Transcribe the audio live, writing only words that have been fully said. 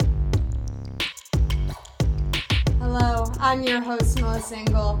I'm your host, Melissa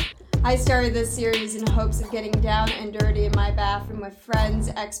Engel. I started this series in hopes of getting down and dirty in my bathroom with friends,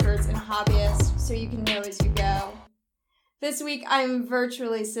 experts, and hobbyists so you can know as you go. This week, I'm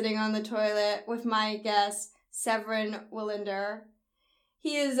virtually sitting on the toilet with my guest, Severin Willinder.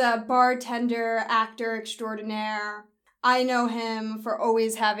 He is a bartender, actor extraordinaire. I know him for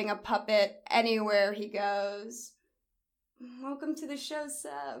always having a puppet anywhere he goes. Welcome to the show,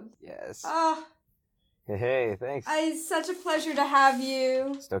 Seb. Yes. Oh, Hey, thanks. it's such a pleasure to have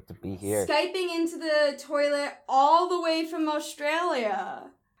you. Stoked to be here. Skyping into the toilet all the way from Australia.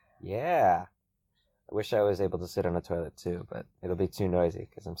 Yeah. I wish I was able to sit on a toilet too, but it'll be too noisy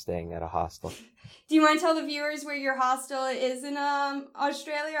because I'm staying at a hostel. Do you want to tell the viewers where your hostel is in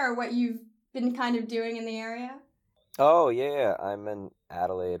Australia, or what you've been kind of doing in the area? Oh, yeah. I'm in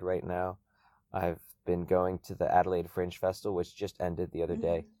Adelaide right now. I've been going to the Adelaide Fringe Festival, which just ended the other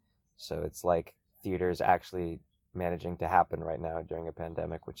day. So it's like theaters actually managing to happen right now during a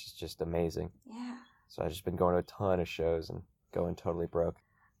pandemic, which is just amazing. Yeah. So I've just been going to a ton of shows and going totally broke.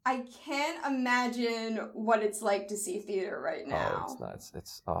 I can't imagine what it's like to see theater right now. Oh, it's nuts.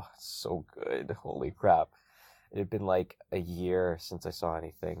 It's so good. Holy crap. It had been like a year since I saw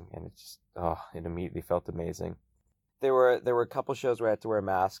anything, and it immediately felt amazing. There were a couple shows where I had to wear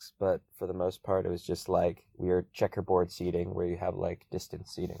masks, but for the most part, it was just like weird checkerboard seating where you have like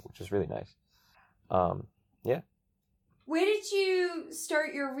distance seating, which was really nice. Yeah. Where did you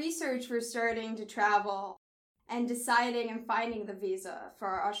start your research for starting to travel and deciding and finding the visa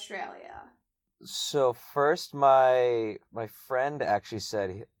for Australia? So first, my friend actually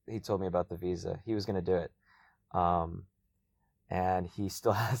said he told me about the visa. He was gonna do it, and he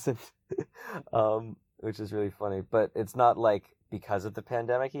still hasn't, which is really funny. But it's not like because of the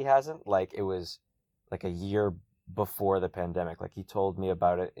pandemic he hasn't. Like it was like a year before the pandemic. Like he told me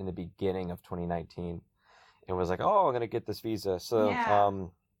about it in the beginning of 2019, and was like, "Oh, I'm gonna get this visa." So Yeah.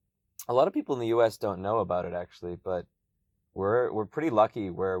 a lot of people in the U.S. don't know about it actually, but we're pretty lucky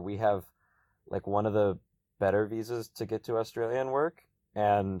where we have like one of the better visas to get to Australia and work,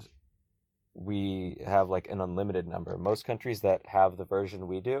 and we have like an unlimited number. Most countries that have the version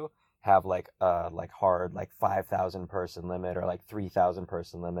we do have like hard like 5,000 person limit or like 3,000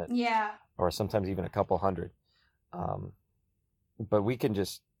 person limit, Yeah. or sometimes even a couple hundred. But we can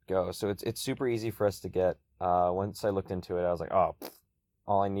just go, so it's super easy for us to get. Once I looked into it, I was like, oh,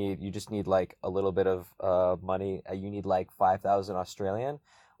 you just need like a little bit of money. You need like 5,000 Australian,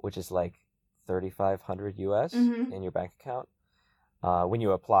 which is like 3,500 US in your bank account. When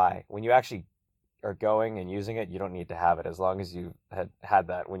you apply, when you actually are going and using it, you don't need to have it as long as you had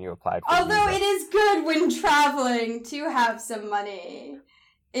that when you applied for Although the visa. it is good when traveling to have some money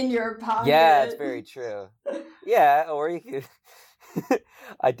in your pocket. Yeah, it's very true. Yeah, or you could.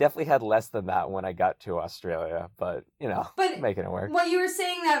 I definitely had less than that when I got to Australia, but making it work. What you were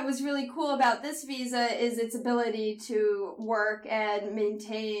saying that was really cool about this visa is its ability to work and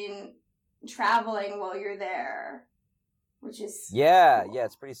maintain traveling while you're there, which is cool. Yeah,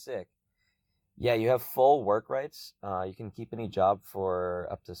 it's pretty sick. Yeah, you have full work rights. You can keep any job for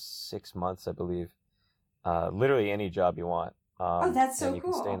up to 6 months, I believe. Literally any job you want. That's so and you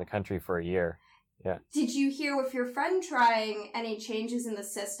cool. can stay in the country for a year. Yeah. Did you hear with your friend trying any changes in the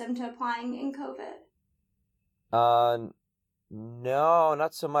system to applying in COVID? No,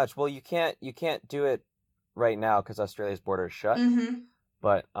 not so much. Well, you can't do it right now because Australia's border is shut.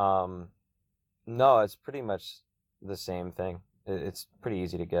 But no, it's pretty much the same thing. It's pretty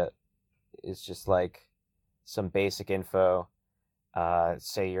easy to get. It's just like some basic info.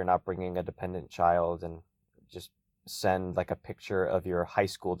 Say you're not bringing a dependent child, and just send like a picture of your high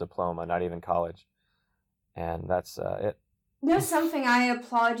school diploma, not even college. And that's it. No, something I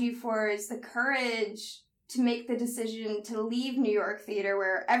applaud you for is the courage to make the decision to leave New York theater,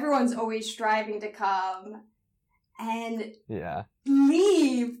 where everyone's always striving to come, and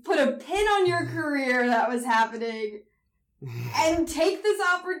leave, put a pin on your career that was happening, and take this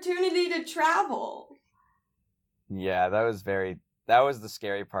opportunity to travel. Yeah, that was the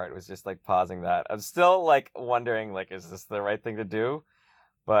scary part, was just like pausing that. I'm still like wondering, like, is this the right thing to do?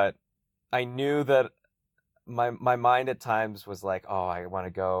 But I knew that my mind at times was like, oh, I want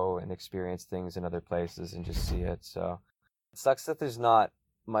to go and experience things in other places and just see it. So it sucks that there's not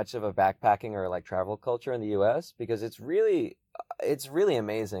much of a backpacking or like travel culture in the US, because it's really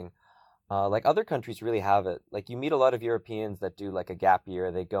amazing. Like other countries really have it. Like you meet a lot of Europeans that do like a gap year.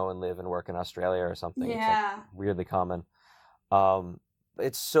 They go and live and work in Australia or something. Yeah. It's like weirdly common.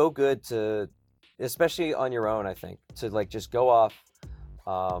 It's so good to, especially on your own, I think, to like just go off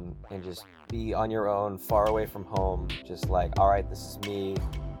and just be on your own, far away from home. Just like, all right, this is me.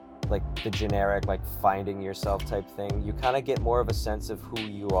 like the generic like finding yourself type thing. You kind of get more of a sense of who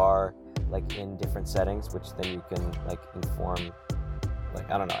you are like in different settings, which then you can like inform. Like,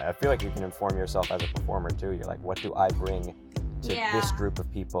 I don't know, I feel like you can inform yourself as a performer too. You're like, what do I bring to this group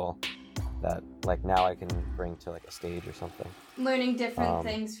of people that like now I can bring to like a stage or something? Learning different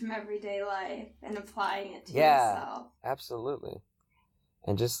things from everyday life and applying it to yourself. Absolutely.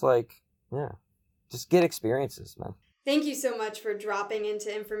 And just like, just get experiences, man. Thank you so much for dropping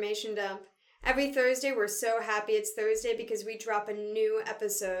into Information Dump. Every Thursday, we're so happy it's Thursday because we drop a new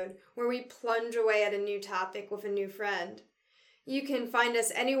episode where we plunge away at a new topic with a new friend. You can find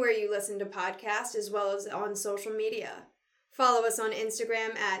us anywhere you listen to podcasts as well as on social media. Follow us on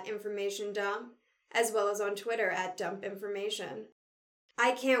Instagram at Information Dump, as well as on Twitter at Dump Information.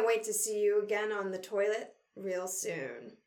 I can't wait to see you again on the toilet real soon.